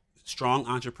that strong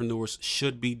entrepreneurs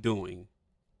should be doing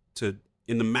to,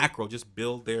 in the macro, just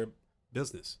build their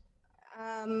business.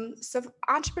 So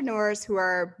entrepreneurs who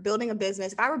are building a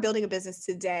business, if I were building a business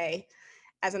today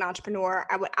as an entrepreneur,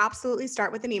 I would absolutely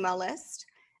start with an email list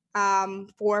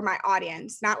for my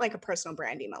audience, not like a personal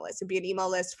brand email list. It'd be an email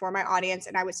list for my audience.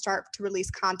 And I would start to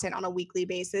release content on a weekly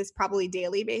basis, probably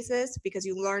daily basis, because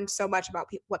you learn so much about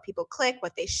what people click,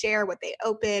 what they share, what they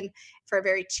open for a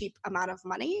very cheap amount of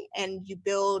money. And you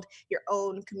build your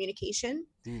own communication.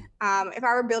 If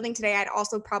I were building today, I'd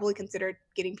also probably consider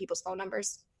getting people's phone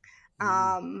numbers.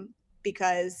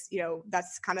 Because,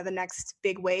 that's kind of the next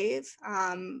big wave.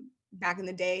 Back in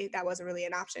the day, that wasn't really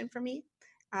an option for me.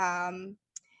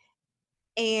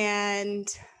 And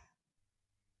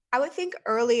I would think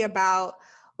early about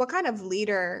what kind of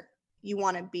leader you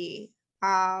want to be.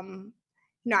 I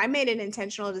made an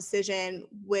intentional decision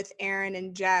with Aaron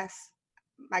and Jeff,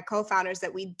 my co-founders,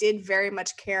 that we did very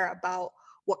much care about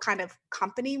what kind of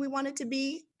company we wanted to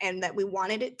be, and that we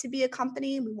wanted it to be a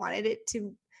company. We wanted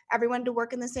everyone to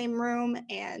work in the same room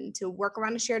and to work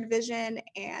around a shared vision.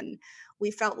 And we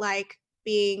felt like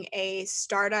being a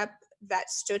startup that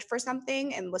stood for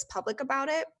something and was public about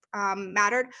it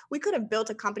mattered. We could have built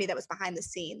a company that was behind the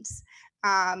scenes,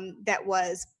 that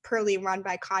was purely run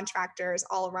by contractors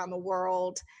all around the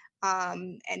world.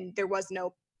 And there was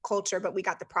no culture, but we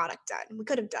got the product done. We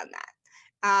could have done that.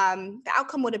 The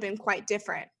outcome would have been quite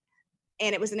different.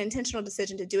 And it was an intentional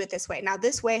decision to do it this way. Now,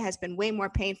 this way has been way more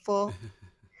painful.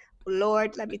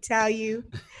 Lord, let me tell you,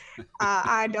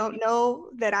 I don't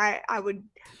know that I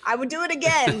would do it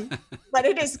again, but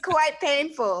it is quite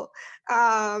painful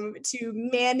to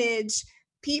manage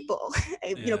people.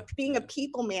 Being a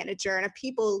people manager and a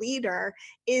people leader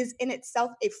is in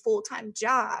itself a full-time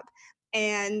job.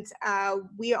 And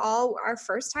we all are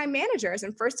first-time managers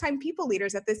and first-time people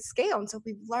leaders at this scale. And so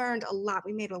we've learned a lot.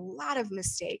 We made a lot of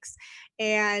mistakes.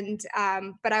 And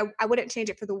but I wouldn't change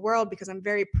it for the world, because I'm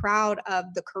very proud of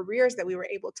the careers that we were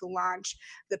able to launch,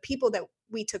 the people that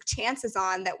we took chances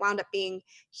on that wound up being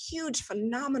huge,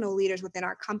 phenomenal leaders within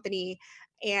our company,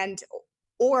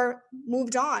 or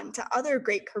moved on to other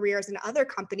great careers in other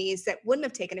companies that wouldn't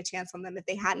have taken a chance on them if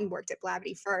they hadn't worked at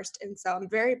Blavity first. And so I'm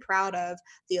very proud of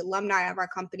the alumni of our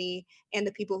company and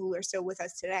the people who are still with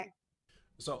us today.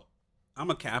 So I'm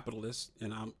a capitalist,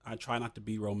 and I try not to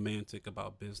be romantic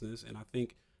about business. And I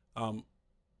think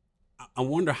I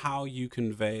wonder how you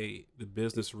convey the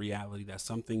business reality that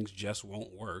some things just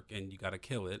won't work and you got to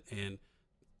kill it, and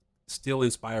still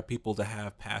inspire people to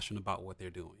have passion about what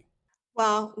they're doing.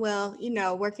 Well,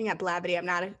 working at Blavity, I'm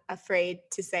not afraid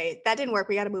to say that didn't work.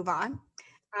 We got to move on.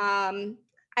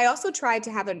 I also tried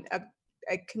to have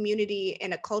a community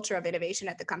and a culture of innovation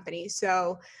at the company.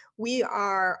 So we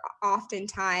are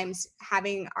oftentimes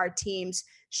having our teams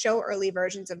show early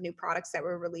versions of new products that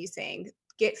we're releasing,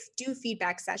 do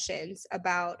feedback sessions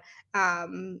about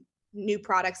new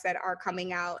products that are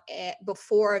coming out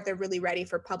before they're really ready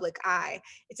for public eye.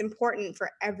 It's important for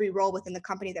every role within the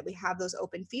company that we have those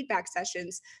open feedback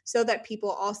sessions, so that people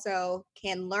also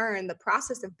can learn the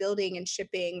process of building and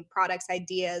shipping products,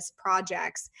 ideas,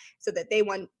 projects, so that they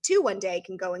one day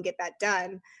can go and get that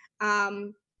done.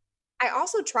 I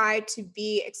also try to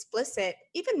be explicit,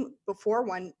 even before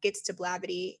one gets to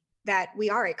Blavity, that we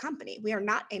are a company. We are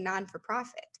not a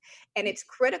non-for-profit. And it's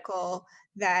critical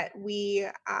that we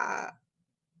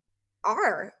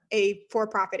are a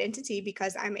for-profit entity,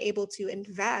 because I'm able to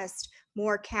invest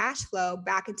more cash flow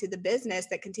back into the business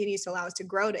that continues to allow us to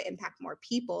grow, to impact more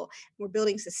people. We're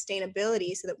building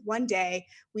sustainability so that one day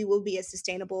we will be a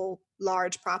sustainable,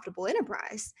 large, profitable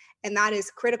enterprise. And that is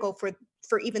critical for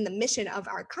even the mission of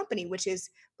our company, which is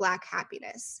Black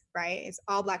happiness, right? It's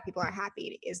all Black people are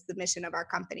happy is the mission of our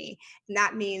company. And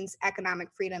that means economic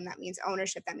freedom. That means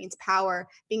ownership. That means power,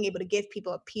 being able to give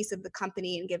people a piece of the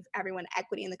company and give everyone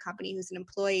equity in the company who's an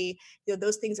employee.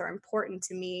 Those things are important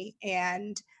to me.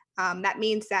 And that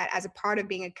means that as a part of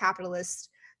being a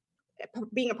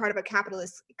part of a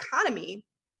capitalist economy,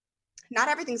 not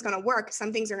everything's going to work.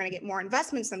 Some things are going to get more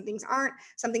investment. Some things aren't.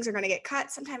 Some things are going to get cut.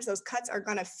 Sometimes those cuts are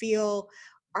going to feel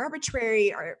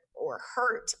arbitrary or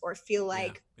hurt, or feel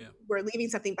like we're leaving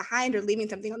something behind or leaving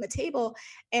something on the table.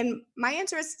 And my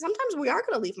answer is sometimes we are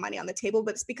going to leave money on the table,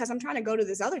 but it's because I'm trying to go to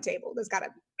this other table that's got a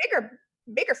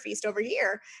bigger feast over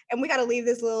here, and we got to leave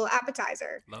this little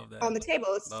appetizer on the table.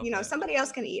 It's, somebody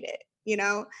else can eat it,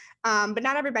 but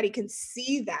not everybody can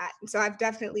see that. And so I've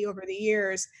definitely over the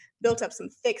years built up some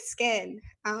thick skin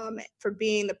for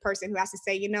being the person who has to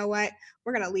say, you know what,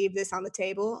 we're going to leave this on the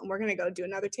table and we're going to go do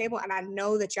another table. And I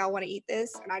know that y'all want to eat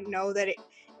this. And I know that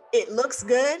it looks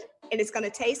good and it's going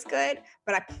to taste good,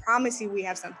 but I promise you we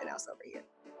have something else over here.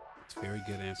 It's a very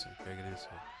good answer. Very good answer.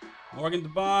 Morgan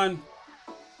DeBaun,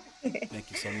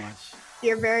 thank you so much.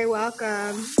 You're very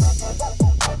welcome.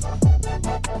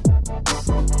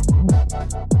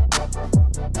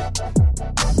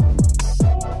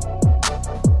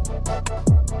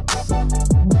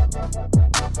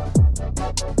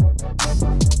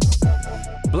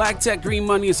 Black Tech Green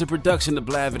Money is a production of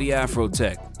Blavity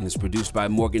Afrotech and is produced by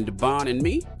Morgan DeBaun and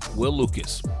me, Will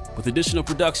Lucas, with additional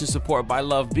production support by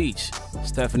Love Beach,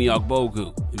 Stephanie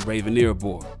Ogbogu, and Raven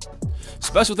Earbor.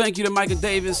 Special thank you to Micah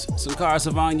Davis, Sankara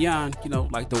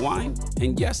Savanyan, like the wine,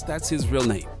 and yes, that's his real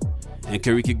name, and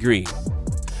Karika Green.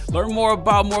 Learn more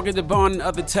about Morgan DeBaun and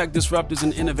other tech disruptors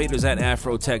and innovators at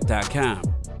afrotech.com.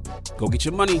 Go get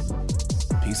your money.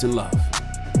 Peace and love.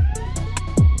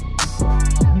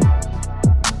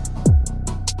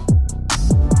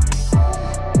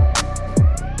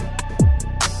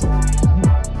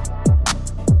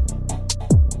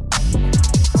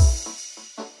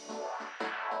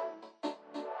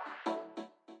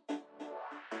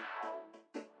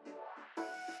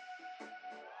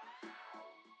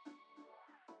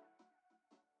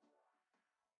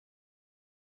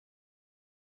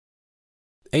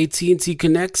 AT&T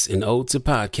connects an ode to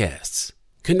podcasts.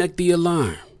 Connect the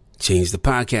alarm. Change the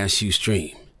podcast you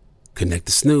stream. Connect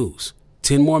the snooze.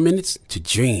 10 more minutes to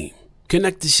dream.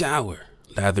 Connect the shower.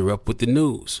 Lather up with the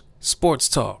news, sports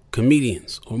talk,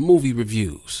 comedians, or movie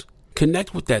reviews.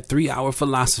 Connect with that 3-hour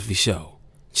philosophy show.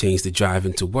 Change the drive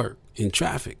into work in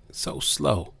traffic so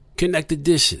slow. Connect the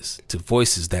dishes to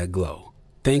voices that glow.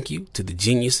 Thank you to the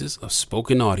geniuses of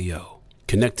spoken audio.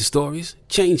 Connect the stories.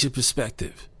 Change your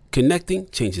perspective. Connecting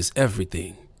changes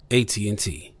everything.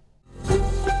 AT&T.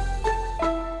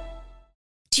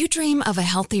 Do you dream of a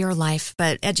healthier life,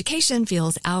 but education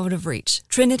feels out of reach?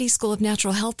 Trinity School of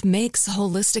Natural Health makes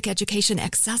holistic education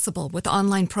accessible with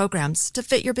online programs to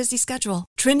fit your busy schedule.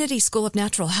 Trinity School of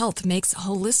Natural Health makes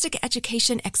holistic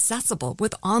education accessible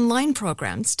with online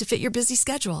programs to fit your busy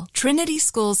schedule. Trinity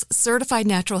School's Certified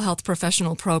Natural Health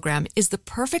Professional Program is the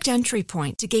perfect entry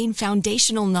point to gain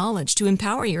foundational knowledge to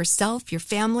empower yourself, your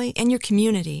family, and your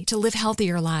community to live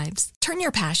healthier lives. Turn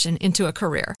your passion into a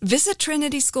career. Visit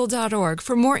trinityschool.org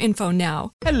for more info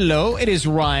now. Hello, it is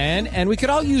Ryan, and we could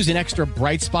all use an extra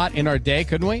bright spot in our day,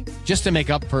 couldn't we? Just to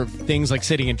make up for things like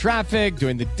sitting in traffic,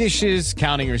 doing the dishes,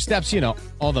 counting your steps,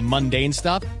 all the mundane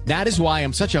stuff. That is why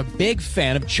I'm such a big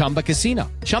fan of Chumba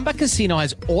Casino. Chumba Casino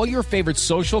has all your favorite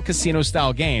social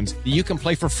casino-style games that you can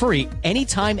play for free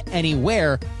anytime,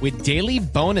 anywhere with daily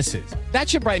bonuses. That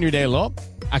should brighten your day a little.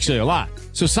 Actually, a lot.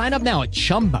 So sign up now at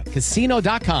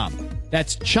ChumbaCasino.com.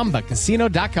 That's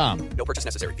ChumbaCasino.com. No purchase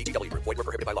necessary. VGW Group. Void where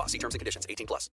prohibited by law. See terms and conditions. 18+.